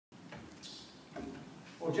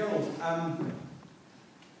Well, Gerald,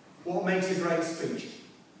 what makes a great speech?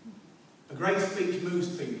 A great speech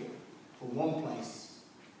moves people from one place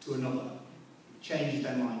to another. It changes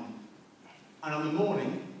their mind. And on the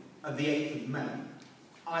morning of the 8th of May,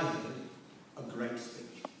 I heard a great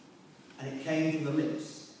speech. And it came from the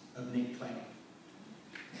lips of Nick Clegg.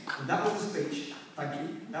 And that was a speech, thank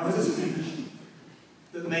you, that was a speech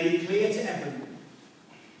that made it clear to everyone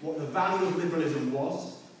what the value of liberalism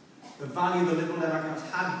was, the value the Liberal Democrats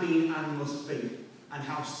had been and must be, and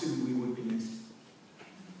how soon we would be missed.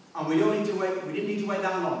 And we didn't need to wait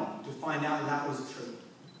that long to find out that was true.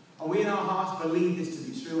 And we in our hearts believe this to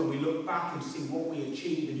be true, and we look back and see what we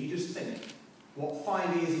achieved, and you just think what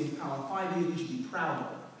 5 years in power, 5 years we should be proud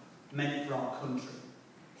of, meant for our country.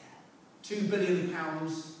 £2 billion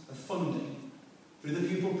of funding through the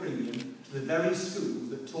pupil premium to the very schools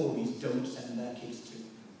that Tories don't send their kids to.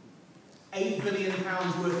 £8 billion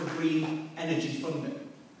worth of green energy funding,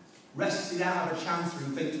 wrested out of a chancellor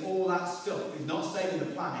who thinks all that stuff is not saving the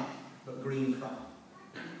planet, but green crap.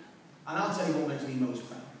 And I'll tell you what makes me most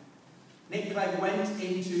proud. Nick Clegg went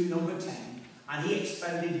into number 10 and he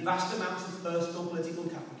expended vast amounts of personal political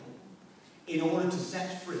capital in order to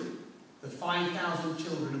set free the 5,000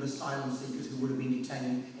 children of asylum seekers who would have been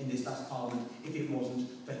detained in this last parliament if it wasn't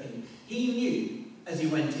for him. He knew, as he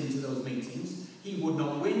went into those meetings, he would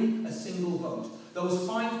not win a single vote. Those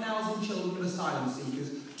 5,000 children of asylum seekers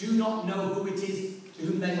do not know who it is to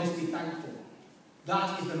whom they must be thankful.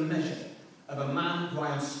 That is the measure of a man who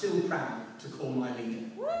I am still proud to call my leader.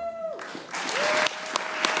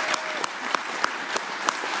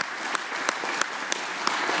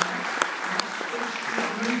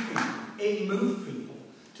 It moved people.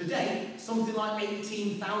 Today, something like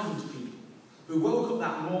 18,000 people who woke up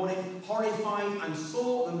that morning horrified and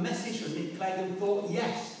saw the message from Nick Clegg and thought,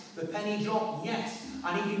 yes, the penny dropped, yes,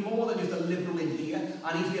 I need to be more than just a Liberal in here,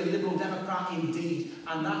 I need to be a Liberal Democrat indeed,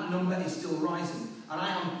 and that number is still rising. And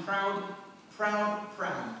I am proud, proud,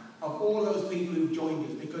 proud of all those people who've joined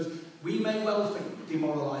us, because we may well think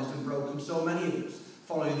demoralised and broken, so many of us,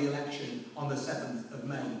 following the election on the 7th of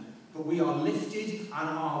May. But we are lifted and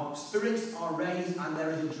our spirits are raised and there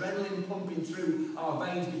is adrenaline pumping through our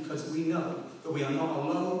veins because we know that we are not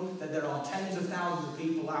alone, that there are tens of thousands of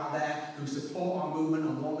people out there who support our movement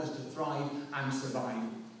and want us to thrive and survive.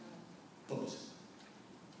 But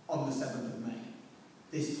on the 7th of May,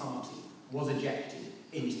 this party was ejected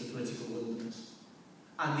into the political wilderness.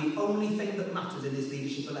 And the only thing that matters in this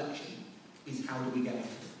leadership election is how do we get out of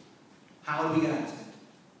it? How do we get out of it?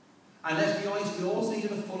 And let's be honest, we also need a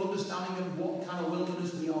full understanding of what kind of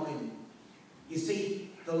wilderness we are in. You see,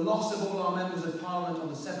 the loss of all our members of Parliament on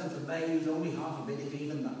the 7th of May is only half of it, if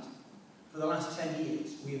even that. For the last 10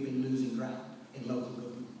 years, we have been losing ground in local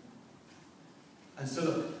government. And so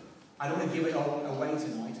look, I don't want to give it all away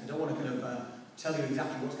tonight. I don't want to kind of tell you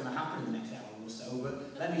exactly what's going to happen in the next hour or so,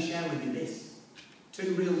 but let me share with you this.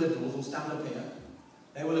 Two real Liberals will stand up here.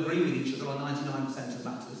 They will agree with each other on 99% of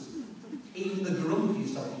matters. Even the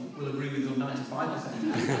grumpiest of you will agree with us on 95%.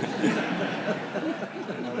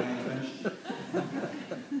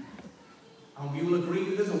 And we will agree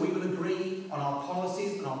with us, or we will agree on our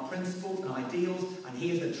policies and our principles and ideals, and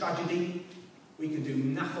here's the tragedy, we can do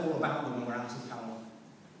nothing about them when we're out of power.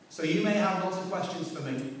 So you may have lots of questions for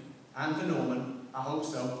me, and for Norman, I hope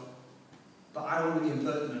so, but I don't want to be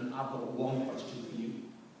impertinent, I've got one question for you.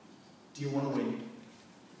 Do you want to win?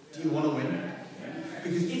 Do you want to win?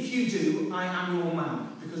 Because if you do, I am your man.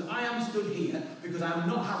 Because I am stood here because I am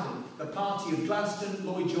not having the party of Gladstone,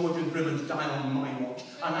 Lloyd George and Grimmons die on my watch.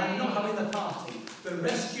 And I am not having the party that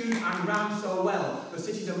rescued and ran so well the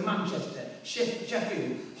cities of Manchester,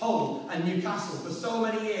 Sheffield, Hull and Newcastle for so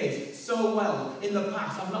many years, so well in the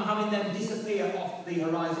past. I'm not having them disappear off the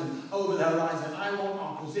horizon, over the horizon. I want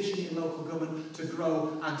our position in local government to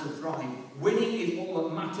grow and to thrive. Winning is all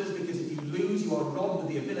that matters, because if you lose, you are robbed of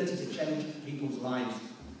the ability to change people's lives.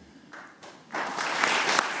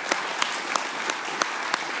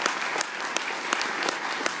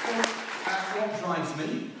 What drives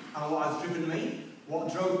me, and what has driven me,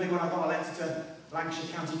 what drove me when I got elected to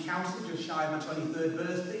Lancashire County Council, just shy of my 23rd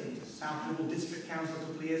birthday, and to South Ribble District Council a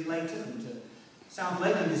couple of years later, and to South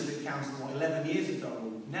Leyland District Council, 11 years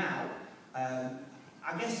ago now,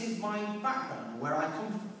 I guess is my background, where I come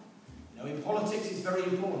from. You know, in politics it's very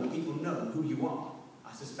important that people know who you are.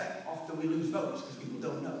 I suspect often we lose votes because people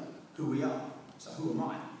don't know who we are. So who am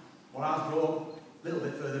I? Well, I was brought up a little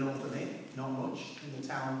bit further north than here, not much, in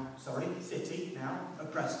the city now,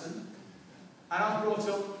 of Preston. And I was brought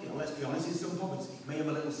up, you know, let's be honest, in some poverty. Me and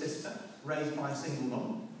my little sister, raised by a single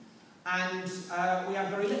mum. And we had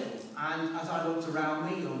very little. And as I looked around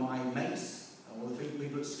me, you know, my mates, all the people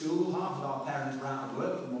at school, half of our parents were out of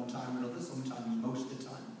work from one time or another, sometimes most of the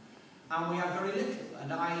time. And we had very little.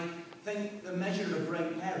 And I think the measure of a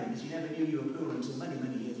great parent is you never knew you were poor until many,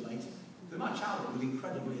 many years later. But my childhood was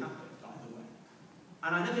incredibly happy, by the way.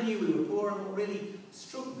 And I never knew we were poor, and what really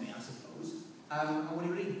struck me, I suppose, and what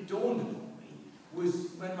it really dawned upon me,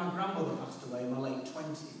 was when my grandmother passed away in my late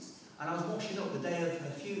 20s. And I was washing up the day of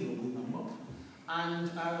her funeral with my mum.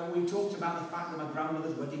 And we talked about the fact that my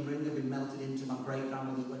grandmother's wedding ring had been melted into my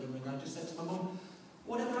great-grandmother's wedding ring. I just said to my mum,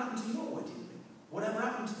 whatever happened to your wedding ring? Whatever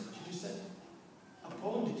happened to it? She just said, I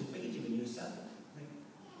pawned it to feed you when you were 7.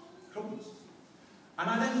 Crumbs. And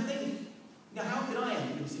I then think, now how did I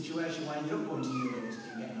end up in a situation where I ended up going to university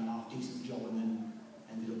and getting a half-decent job and then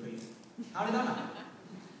ended up here? How did that happen?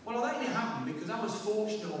 Well, I think it happened because I was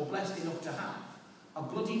fortunate or blessed enough to have a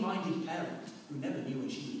bloody-minded parent who never knew when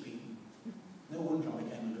she was beaten. No wonder I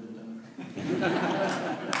became a Lib Dem.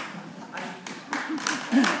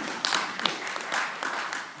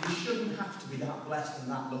 You shouldn't have to be that blessed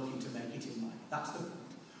and that lucky to make it in life. That's the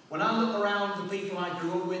point. When I look around the people I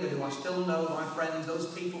grew up with and who I still know, my friends, those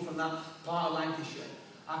people from that part of Lancashire,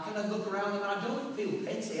 I kind of look around them and I don't feel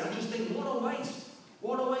pity. I just think, what a waste.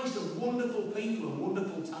 What a waste of wonderful people and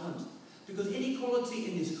wonderful talent. Because inequality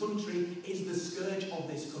in this country is the scourge of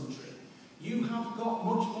this country. You have got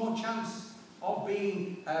much more chance of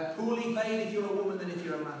being poorly paid if you're a woman than if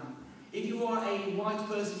you're a man. If you are a white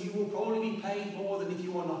person, you will probably be paid more than if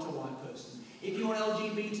you are not a white person. If you are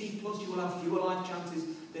LGBT+, you will have fewer life chances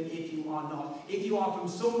than if you are not. If you are from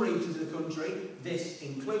some regions of the country, this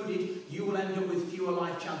included, you will end up with fewer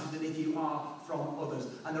life chances than if you are from others.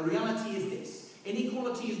 And the reality is this.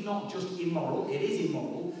 Inequality is not just immoral, it is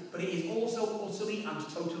immoral, but it is also utterly and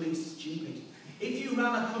totally stupid. If you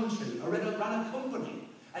ran a country, or ran a company,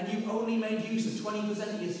 and you only made use of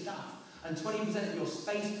 20% of your staff and 20% of your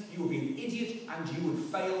space, you would be an idiot and you would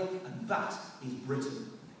fail, and that is Britain.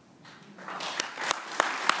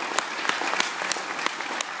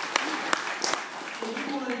 So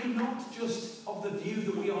we want to be not just of the view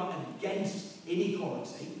that we are against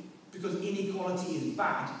inequality, because inequality is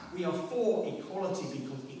bad. We are for equality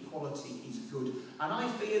because equality is good. And I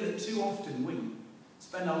fear that too often we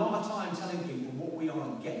spend a lot of time telling people what we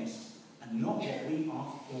are against and not what we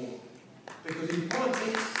are for. Because in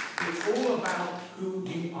politics, it's all about who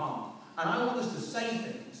you are. And I want us to say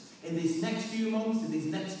things in these next few months, in these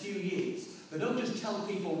next few years, that don't just tell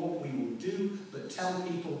people what we will do, but tell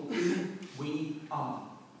people who we are.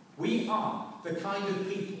 We are the kind of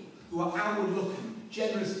people who are outward-looking,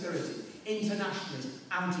 generous-spirited, internationalist,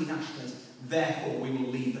 anti-nationalist. Therefore, we will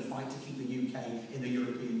lead the fight to keep the UK in the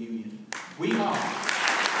European Union. We are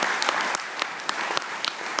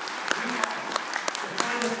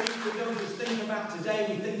we don't just think about today,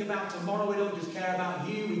 we think about tomorrow. We don't just care about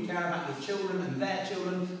you, we care about your children and their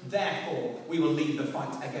children. Therefore, we will lead the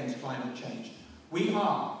fight against climate change. We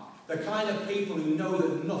are the kind of people who know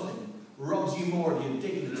that nothing robs you more of your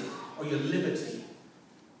dignity or your liberty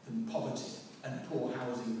than poverty and poor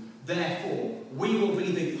housing. Therefore, we will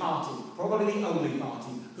be the party, probably the only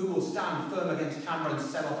party, who will stand firm against Cameron's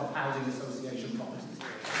sell-off of housing association properties.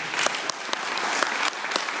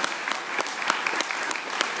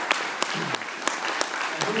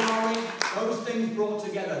 And who are we? Those things brought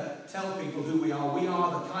together tell people who we are. We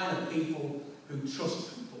are the kind of people who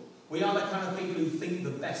trust people. We are the kind of people who think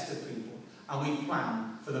the best of people, and we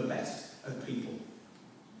plan for the best of people.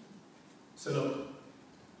 So look,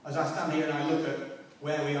 as I stand here and I look at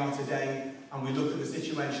where we are today, and we look at the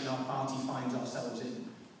situation our party finds ourselves in,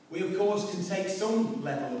 we of course can take some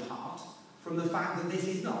level of heart from the fact that this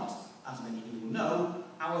is not, as many people know,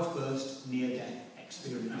 our first near-death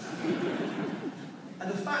experience. And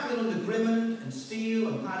the fact that under Grimond and Steele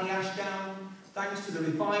and Paddy Ashdown, thanks to the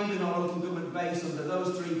revival in our local government base under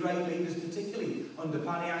those three great leaders, particularly under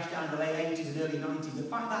Paddy Ashdown in the late 80s and early 90s, the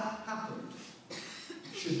fact that happened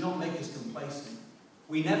should not make us complacent.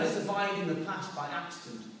 We never survived in the past by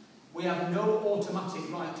accident. We have no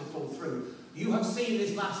automatic right to pull through. You have seen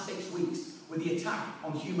this last 6 weeks with the attack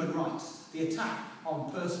on human rights, the attack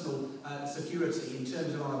on personal security in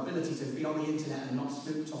terms of our ability to be on the internet and not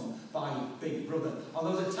snooped on by Big Brother, on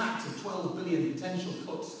those attacks of 12 billion potential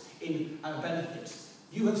cuts in benefits.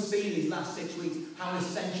 You have seen these last 6 weeks how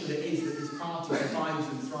essential it is that this party survives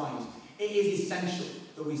and thrives. It is essential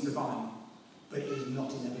that we survive, but it is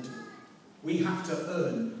not inevitable. We have to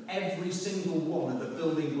earn every single one of the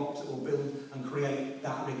building blocks that will build and create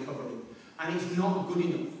that recovery. And it's not good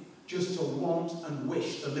enough just to want and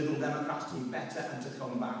wish the Liberal Democrats to be better and to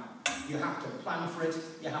come back. You have to plan for it,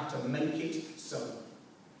 you have to make it so.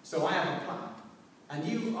 So I have a plan. And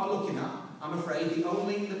you are looking at, I'm afraid, the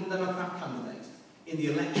only Liberal Democrat candidate in the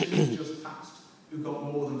elections just passed who got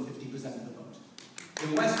more than 50% of the vote.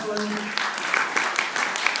 In Westland,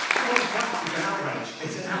 it's an outrage.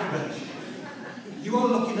 It's an outrage. You are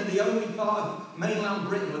looking at the only part of mainland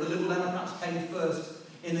Britain where the Liberal Democrats came first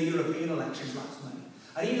in the European elections last May.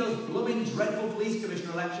 And in those blooming dreadful police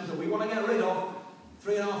commissioner elections that we want to get rid of,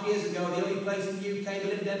 3.5 years ago, the only place in the UK the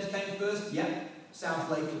Lib Dems came first, yeah, South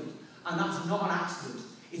Lakeland. And that's not an accident.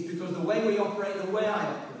 It's because the way we operate, the way I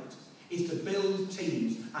operate, is to build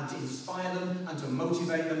teams and to inspire them and to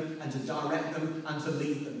motivate them and to direct them and to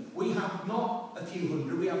lead them. We have not a few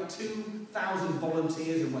hundred, we have 2,000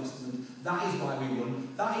 volunteers in Westland. That is why we won.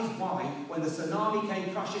 That is why when the tsunami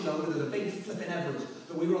came crashing over, there was a big flipping Everest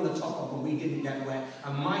that we were on the top of and we didn't get wet.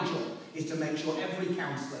 And my job is to make sure every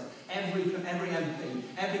councillor, every MP,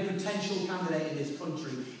 every potential candidate in this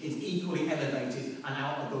country is equally elevated and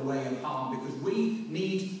out of the way of harm, because we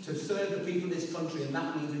need to serve the people of this country, and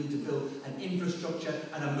that means we need to build an infrastructure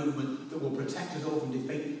and a movement that will protect us all from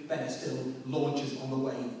defeat, better still, launch us on the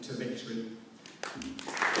way to victory.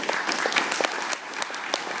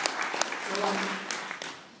 So,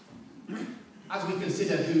 as we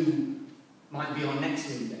consider who might be our next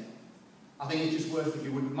leader, I think it's just worth, if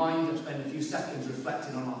you wouldn't mind, to spend a few seconds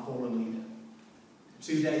reflecting on our fallen leader.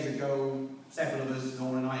 2 days ago, several of us,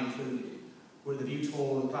 Norman and I included, were at the Bute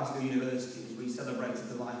Hall at Glasgow University as we celebrated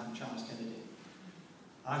the life of Charles Kennedy.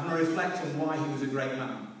 I want to reflect on why he was a great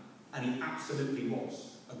man, and he absolutely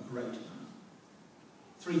was a great man.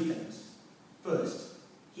 3 things. First,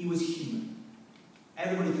 he was human.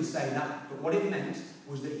 Everybody could say that, but what it meant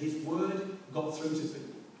was that his word got through to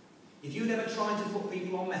people. If you'd ever tried to put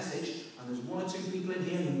people on message, and there's 1 or 2 people in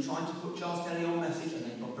here who tried to put Charles Kennedy on message and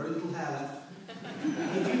they've got very little hair left,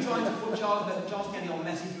 if you tried to put Charles Kennedy on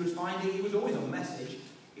message, you would find he was always on message.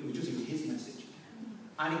 It was his message.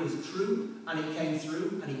 And it was true, and it came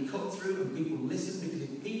through, and he cut through, and people listened, because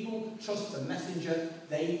if people trust the messenger,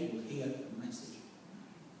 they will hear the message.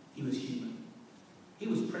 He was human. He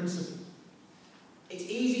was principled. It's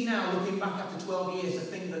easy now, looking back after 12 years, to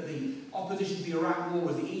think that the opposition to the Iraq War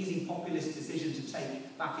was the easy populist decision to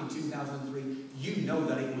take back in 2003. You know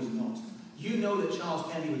that it was not. You know that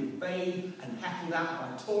Charles Kennedy was bayed and heckled out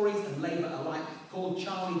by Tories and Labour alike, called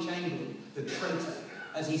Charlie Chamberlain the traitor,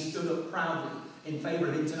 as he stood up proudly in favour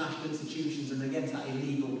of international institutions and against that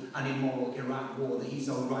illegal and immoral Iraq war that he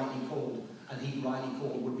so rightly called, and he rightly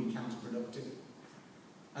called, would be counterproductive.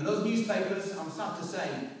 And those newspapers, I'm sad to say,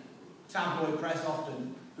 tabloid press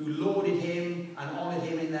often, who lauded him and honoured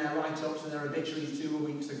him in their write-ups and their obituaries 2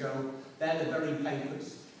 weeks ago, they're the very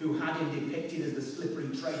papers who had him depicted as the slippery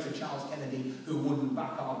traitor Charles Kennedy who wouldn't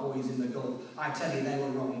back our boys in the Gulf. I tell you, they were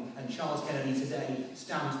wrong, and Charles Kennedy today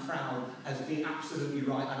stands proud as being absolutely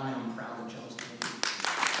right, and I am proud of Charles Kennedy.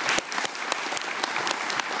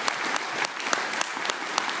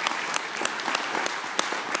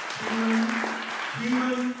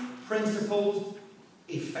 Human, principled,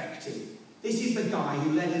 effective. This is the guy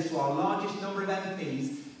who led us to our largest number of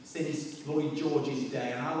MPs since Lloyd George's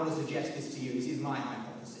day, and I want to suggest this to you. This is my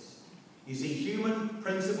hypothesis. You see, human,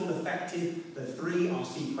 principled, effective, the 3 are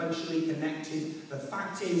sequentially connected. The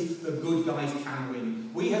fact is, the good guys can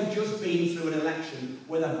win. We have just been through an election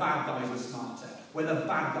where the bad guys were smarter, where the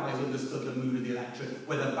bad guys understood the mood of the electorate,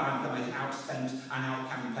 where the bad guys outspent and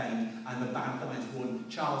out-campaigned, and the bad guys won.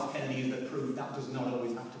 Charles Kennedy is the proof that does not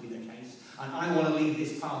always have to be the case. And I want to lead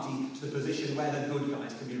this party to the position where the good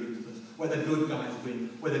guys can be ruthless, where the good guys win,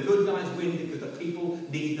 where the good guys win because the people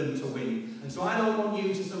need them to win. And so I don't want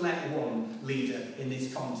you to select one leader in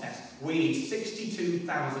this contest. We need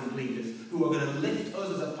 62,000 leaders who are going to lift us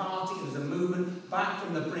as a party and as a movement back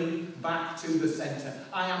from the brink, back to the centre.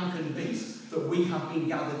 I am convinced that we have been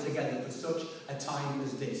gathered together for such a time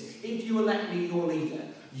as this. If you elect me your leader,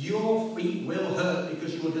 your feet will hurt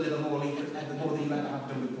because you will deliver more than you ever have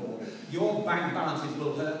done before. Your bank balances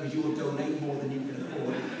will hurt because you will donate more than you can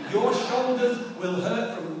afford. Your shoulders will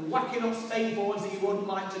hurt from whacking up state boards that you wouldn't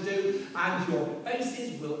like to do, and your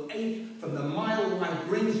faces will ache from the mile-wide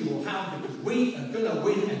grins you will have, because we are going to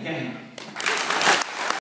win again.